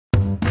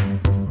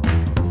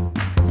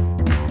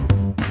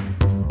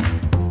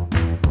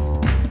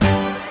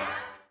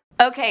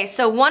Okay,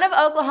 so one of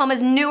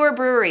Oklahoma's newer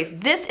breweries,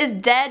 this is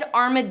Dead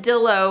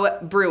Armadillo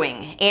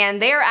Brewing,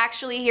 and they're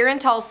actually here in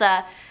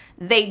Tulsa.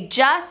 They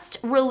just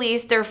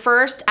released their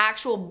first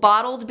actual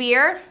bottled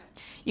beer.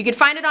 You can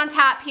find it on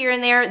tap here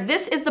and there.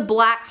 This is the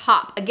Black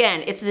Hop.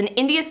 Again, it's an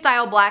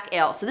India-style black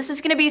ale, so this is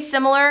gonna be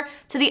similar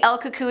to the El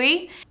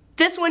Cucuy.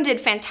 This one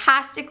did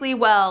fantastically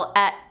well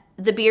at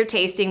the beer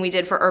tasting we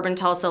did for Urban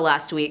Tulsa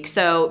last week,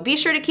 so be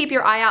sure to keep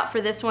your eye out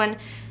for this one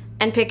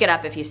and pick it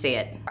up if you see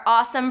it. Our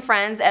awesome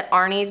friends at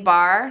Arnie's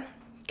Bar.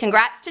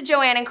 Congrats to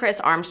Joanne and Chris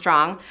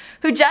Armstrong,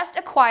 who just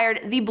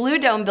acquired the Blue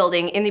Dome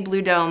building in the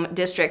Blue Dome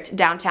district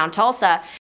downtown Tulsa.